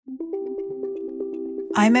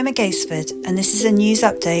I'm Emma Gaisford, and this is a news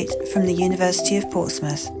update from the University of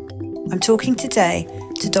Portsmouth. I'm talking today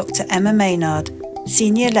to Dr. Emma Maynard,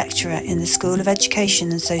 Senior Lecturer in the School of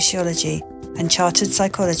Education and Sociology and Chartered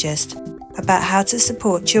Psychologist, about how to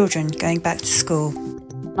support children going back to school.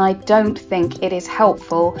 I don't think it is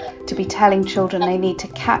helpful to be telling children they need to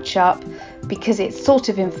catch up because it's sort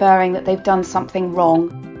of inferring that they've done something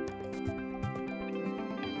wrong.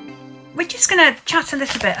 We're just going to chat a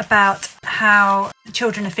little bit about how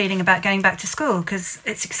children are feeling about going back to school, because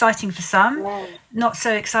it's exciting for some, not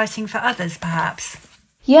so exciting for others perhaps.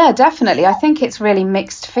 Yeah, definitely. I think it's really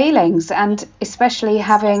mixed feelings, and especially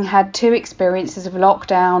having had two experiences of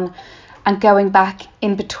lockdown and going back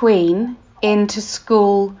in between into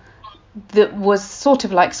school that was sort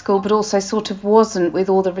of like school but also sort of wasn't, with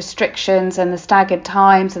all the restrictions and the staggered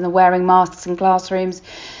times and the wearing masks in classrooms.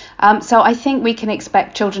 So I think we can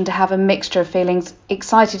expect children to have a mixture of feelings,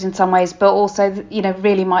 excited in some ways, but also,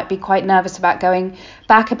 really might be quite nervous about going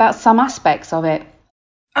back about some aspects of it.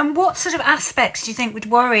 And what sort of aspects do you think would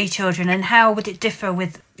worry children, and how would it differ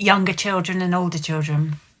with younger children and older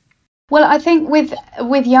children? Well, I think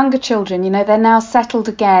with younger children, they're now settled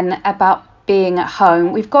again about being at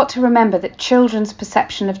home. We've got to remember that children's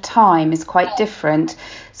perception of time is quite different.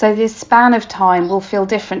 So this span of time will feel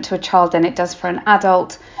different to a child than it does for an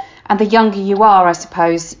adult. And the younger you are, I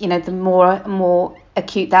suppose, the more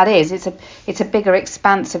acute that is. It's a bigger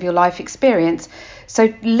expanse of your life experience.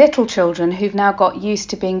 So little children who've now got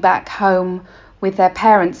used to being back home with their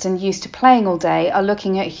parents and used to playing all day are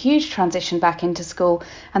looking at a huge transition back into school.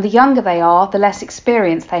 And the younger they are, the less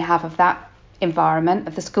experience they have of that environment,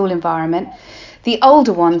 of the school environment. The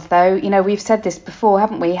older ones, though, we've said this before,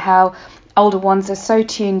 haven't we, how older ones are so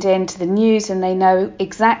tuned in to the news, and they know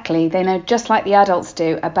just like the adults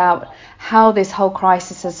do, about how this whole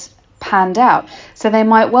crisis has panned out. So they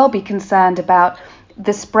might well be concerned about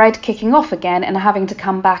the spread kicking off again and having to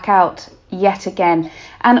come back out yet again.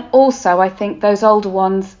 And also, I think those older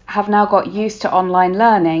ones have now got used to online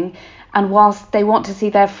learning, and whilst they want to see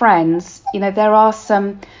their friends, there are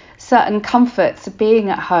some certain comforts of being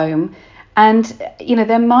at home. And,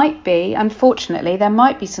 there might be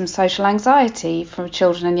some social anxiety for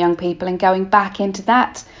children and young people in going back into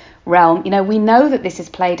that realm. We know that this is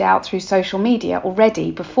played out through social media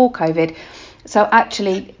already before COVID. So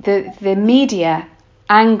actually, the media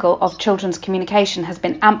angle of children's communication has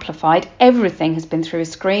been amplified. Everything has been through a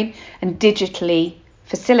screen and digitally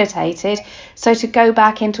facilitated. So to go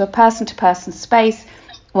back into a person-to-person space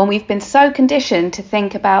when we've been so conditioned to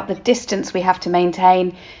think about the distance we have to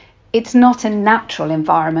maintain, it's not a natural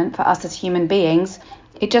environment for us as human beings.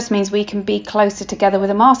 It just means we can be closer together with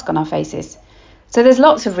a mask on our faces. So there's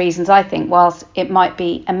lots of reasons, I think, whilst it might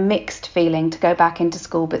be a mixed feeling to go back into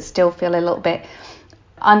school but still feel a little bit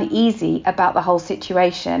uneasy about the whole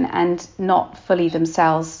situation and not fully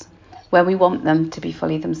themselves where we want them to be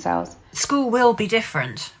fully themselves. School will be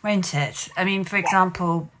different, won't it? I mean, for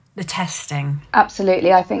example, the testing.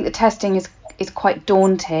 Absolutely. I think the testing is quite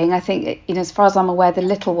daunting. I think, as far as I'm aware, the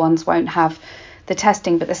little ones won't have the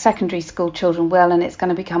testing, but the secondary school children will, and it's going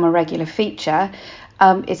to become a regular feature.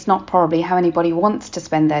 It's not probably how anybody wants to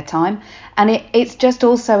spend their time. And it's just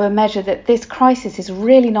also a measure that this crisis is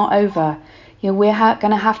really not over. We're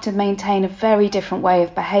going to have to maintain a very different way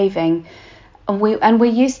of behaving. And we're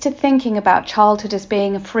used to thinking about childhood as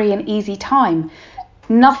being a free and easy time.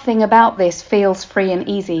 Nothing about this feels free and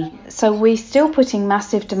easy. So we're still putting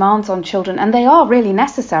massive demands on children, and they are really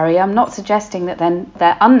necessary. I'm not suggesting that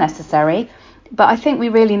they're unnecessary, but I think we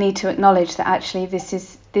really need to acknowledge that actually this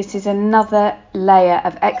is another layer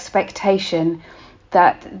of expectation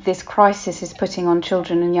that this crisis is putting on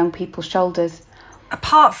children and young people's shoulders.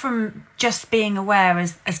 Apart from just being aware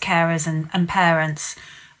as carers and parents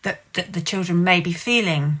that the children may be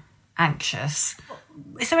feeling anxious,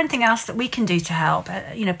 is there anything else that we can do to help?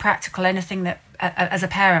 Practical, anything that as a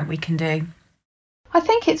parent we can do? I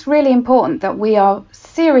think it's really important that we are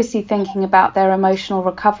seriously thinking about their emotional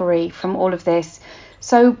recovery from all of this.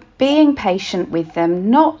 So being patient with them,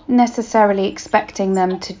 not necessarily expecting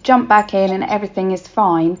them to jump back in and everything is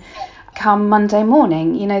fine come Monday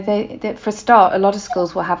morning. For a start, a lot of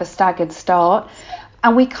schools will have a staggered start,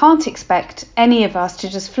 and we can't expect any of us to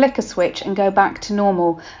just flick a switch and go back to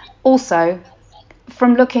normal. Also,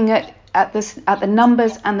 from looking at the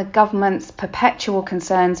numbers and the government's perpetual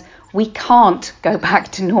concerns, we can't go back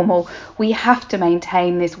to normal. We have to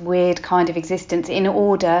maintain this weird kind of existence in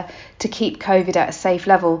order to keep COVID at a safe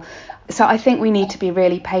level. So I think we need to be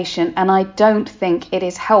really patient, and I don't think it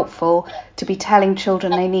is helpful to be telling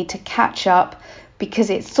children they need to catch up because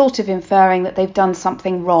it's sort of inferring that they've done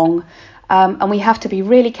something wrong. And we have to be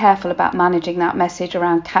really careful about managing that message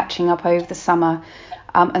around catching up over the summer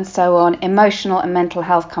and so on. Emotional and mental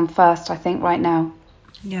health come first, I think, right now.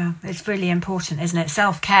 Yeah, it's really important, isn't it?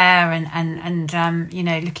 Self-care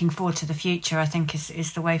and looking forward to the future, I think,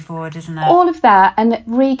 is the way forward, isn't it? All of that, and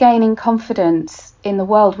regaining confidence in the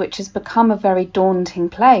world, which has become a very daunting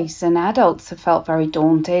place, and adults have felt very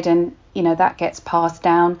daunted, and, that gets passed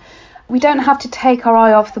down. We don't have to take our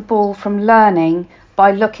eye off the ball from learning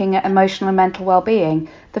by looking at emotional and mental well-being.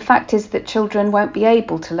 The fact is that children won't be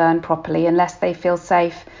able to learn properly unless they feel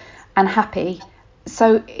safe and happy.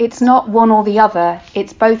 So it's not one or the other,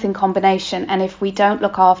 it's both in combination. And if we don't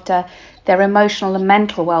look after their emotional and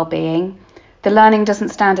mental well-being, the learning doesn't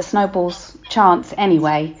stand a snowball's chance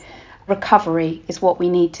anyway. Recovery is what we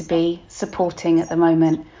need to be supporting at the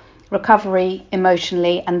moment. Recovery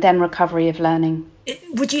emotionally, and then recovery of learning.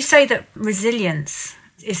 Would you say that resilience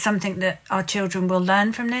is something that our children will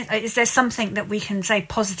learn from this? Is there something that we can say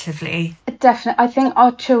positively? Definitely. I think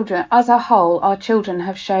our children, as a whole, our children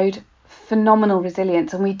have showed phenomenal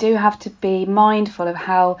resilience, and we do have to be mindful of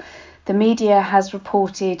how the media has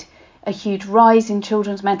reported a huge rise in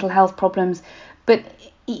children's mental health problems. But,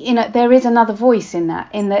 there is another voice in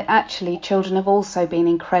that actually children have also been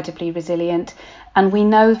incredibly resilient. And we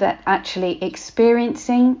know that actually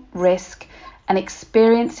experiencing risk and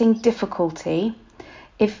experiencing difficulty,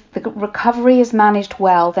 if the recovery is managed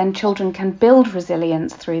well, then children can build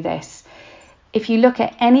resilience through this. If you look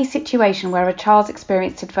at any situation where a child's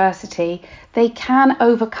experienced adversity, they can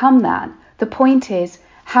overcome that. The point is,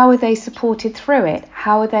 how are they supported through it?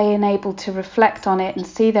 How are they enabled to reflect on it and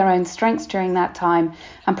see their own strengths during that time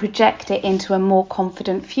and project it into a more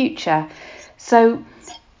confident future? So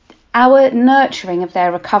our nurturing of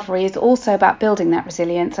their recovery is also about building that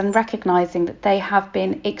resilience and recognising that they have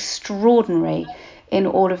been extraordinary in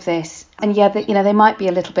all of this. And they might be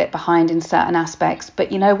a little bit behind in certain aspects,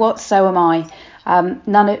 but you know what? So am I.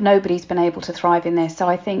 Nobody's been able to thrive in this. So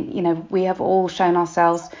I think, we have all shown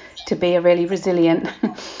ourselves to be a really resilient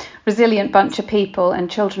bunch of people, and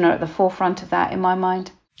children are at the forefront of that in my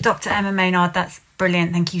mind. Dr. Emma Maynard, that's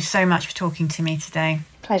brilliant. Thank you so much for talking to me today.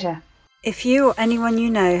 Pleasure. If you or anyone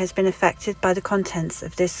you know has been affected by the contents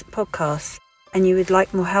of this podcast and you would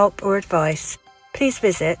like more help or advice, please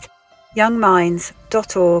visit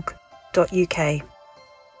youngminds.org.uk.